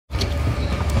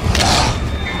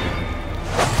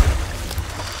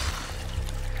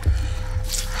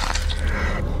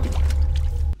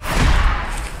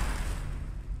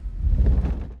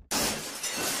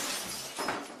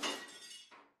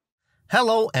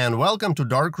Hello and welcome to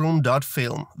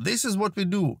darkroom.film. This is what we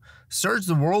do. Search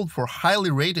the world for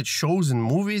highly rated shows and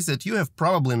movies that you have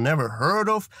probably never heard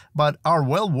of, but are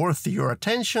well worth your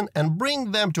attention, and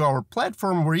bring them to our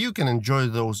platform where you can enjoy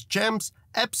those gems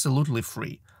absolutely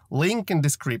free. Link in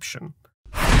description.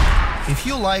 If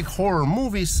you like horror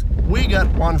movies, we got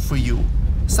one for you.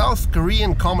 South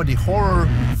Korean comedy horror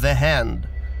The Hand.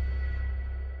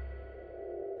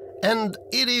 And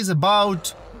it is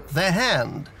about the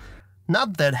hand.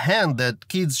 Not that hand that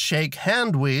kids shake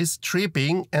hand with,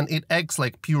 tripping, and it acts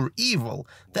like pure evil.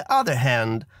 The other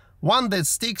hand, one that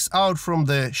sticks out from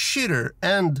the shitter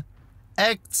and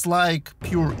acts like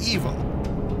pure evil.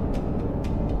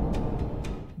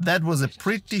 That was a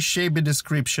pretty shabby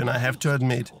description, I have to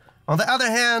admit. On the other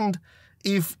hand,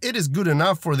 if it is good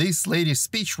enough for this lady's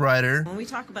speechwriter... When we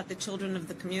talk about the children of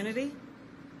the community,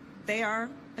 they are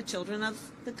the children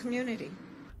of the community.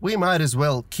 We might as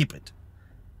well keep it.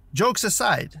 Jokes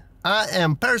aside, I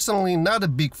am personally not a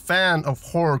big fan of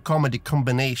horror-comedy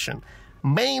combination,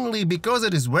 mainly because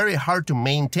it is very hard to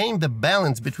maintain the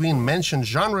balance between mentioned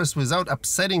genres without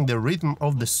upsetting the rhythm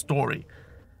of the story.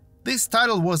 This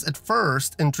title was at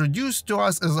first introduced to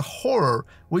us as a horror,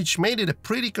 which made it a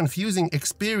pretty confusing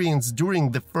experience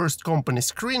during the first company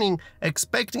screening,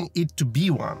 expecting it to be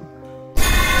one.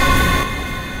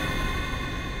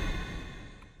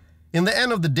 In the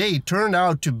end of the day, it turned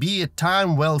out to be a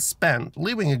time well spent,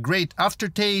 leaving a great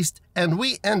aftertaste, and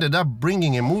we ended up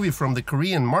bringing a movie from the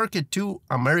Korean market to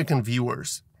American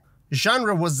viewers.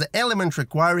 Genre was the element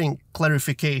requiring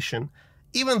clarification.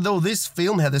 Even though this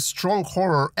film had a strong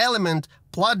horror element,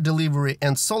 plot delivery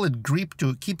and solid grip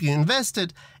to keep you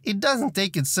invested, it doesn't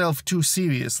take itself too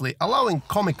seriously, allowing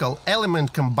comical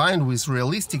element combined with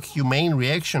realistic humane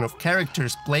reaction of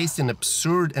characters placed in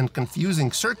absurd and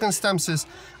confusing circumstances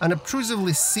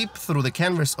unobtrusively seep through the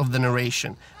canvas of the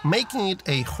narration, making it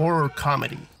a horror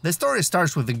comedy. The story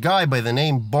starts with a guy by the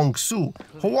name Bongsoo,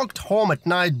 who walked home at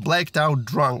night blacked out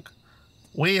drunk.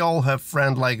 We all have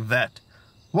friends like that.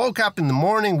 Woke up in the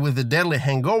morning with a deadly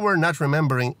hangover, not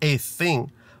remembering a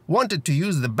thing. Wanted to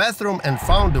use the bathroom and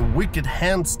found a wicked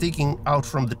hand sticking out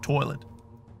from the toilet.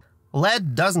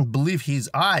 Lad doesn't believe his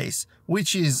eyes,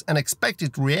 which is an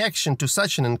expected reaction to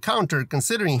such an encounter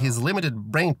considering his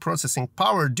limited brain processing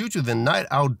power due to the night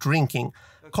out drinking.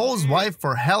 Calls wife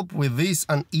for help with this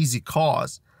uneasy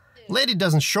cause. Lady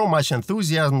doesn't show much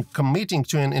enthusiasm, committing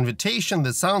to an invitation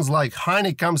that sounds like,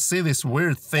 "Honey, come see this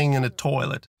weird thing in the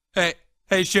toilet."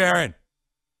 Hey, Sharon.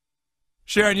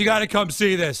 Sharon, you gotta come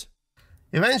see this.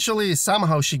 Eventually,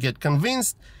 somehow she gets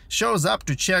convinced, shows up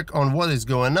to check on what is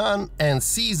going on, and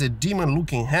sees a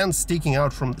demon-looking hand sticking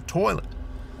out from the toilet.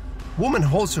 Woman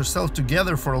holds herself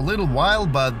together for a little while,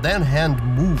 but then hand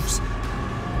moves,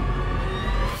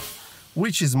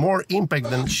 which is more impact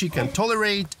than she can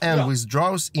tolerate, and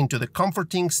withdraws into the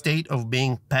comforting state of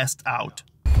being passed out.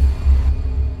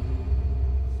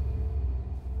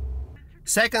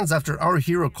 Seconds after our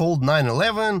hero called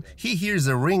 911, he hears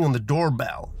a ring on the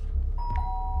doorbell.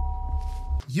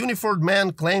 Uniformed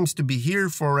man claims to be here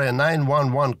for a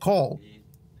 911 call.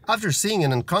 After seeing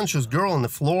an unconscious girl on the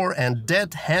floor and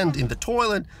dead hand in the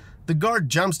toilet, the guard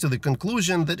jumps to the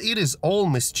conclusion that it is all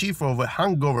mischief of a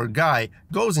hungover guy,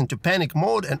 goes into panic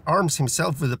mode and arms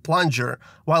himself with a plunger,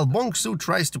 while Bongsoo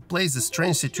tries to place the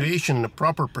strange situation in a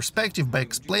proper perspective by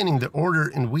explaining the order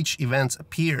in which events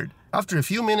appeared. After a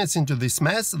few minutes into this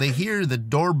mess, they hear the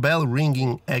doorbell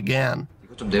ringing again.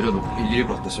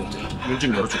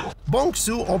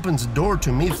 Bongsoo opens the door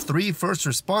to meet three first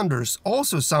responders,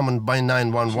 also summoned by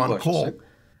 911 call.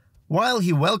 While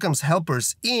he welcomes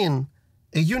helpers in,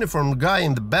 a uniformed guy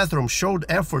in the bathroom showed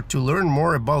effort to learn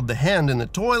more about the hand in the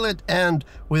toilet and,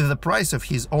 with the price of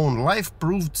his own life,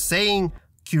 proved saying,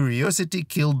 "Curiosity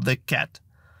killed the cat."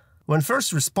 When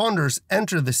first responders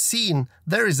enter the scene,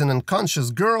 there is an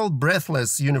unconscious girl,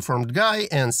 breathless uniformed guy,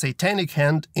 and satanic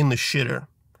hand in the shitter.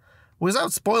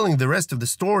 Without spoiling the rest of the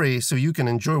story so you can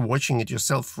enjoy watching it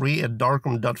yourself free at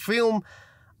darkroom.film,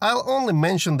 I'll only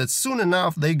mention that soon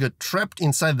enough they got trapped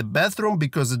inside the bathroom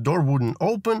because the door wouldn't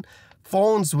open,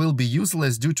 phones will be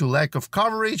useless due to lack of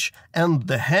coverage, and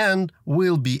the hand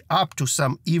will be up to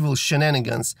some evil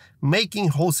shenanigans, making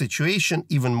whole situation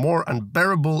even more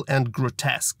unbearable and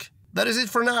grotesque. That is it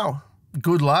for now.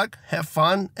 Good luck, have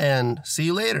fun, and see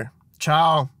you later.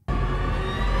 Ciao!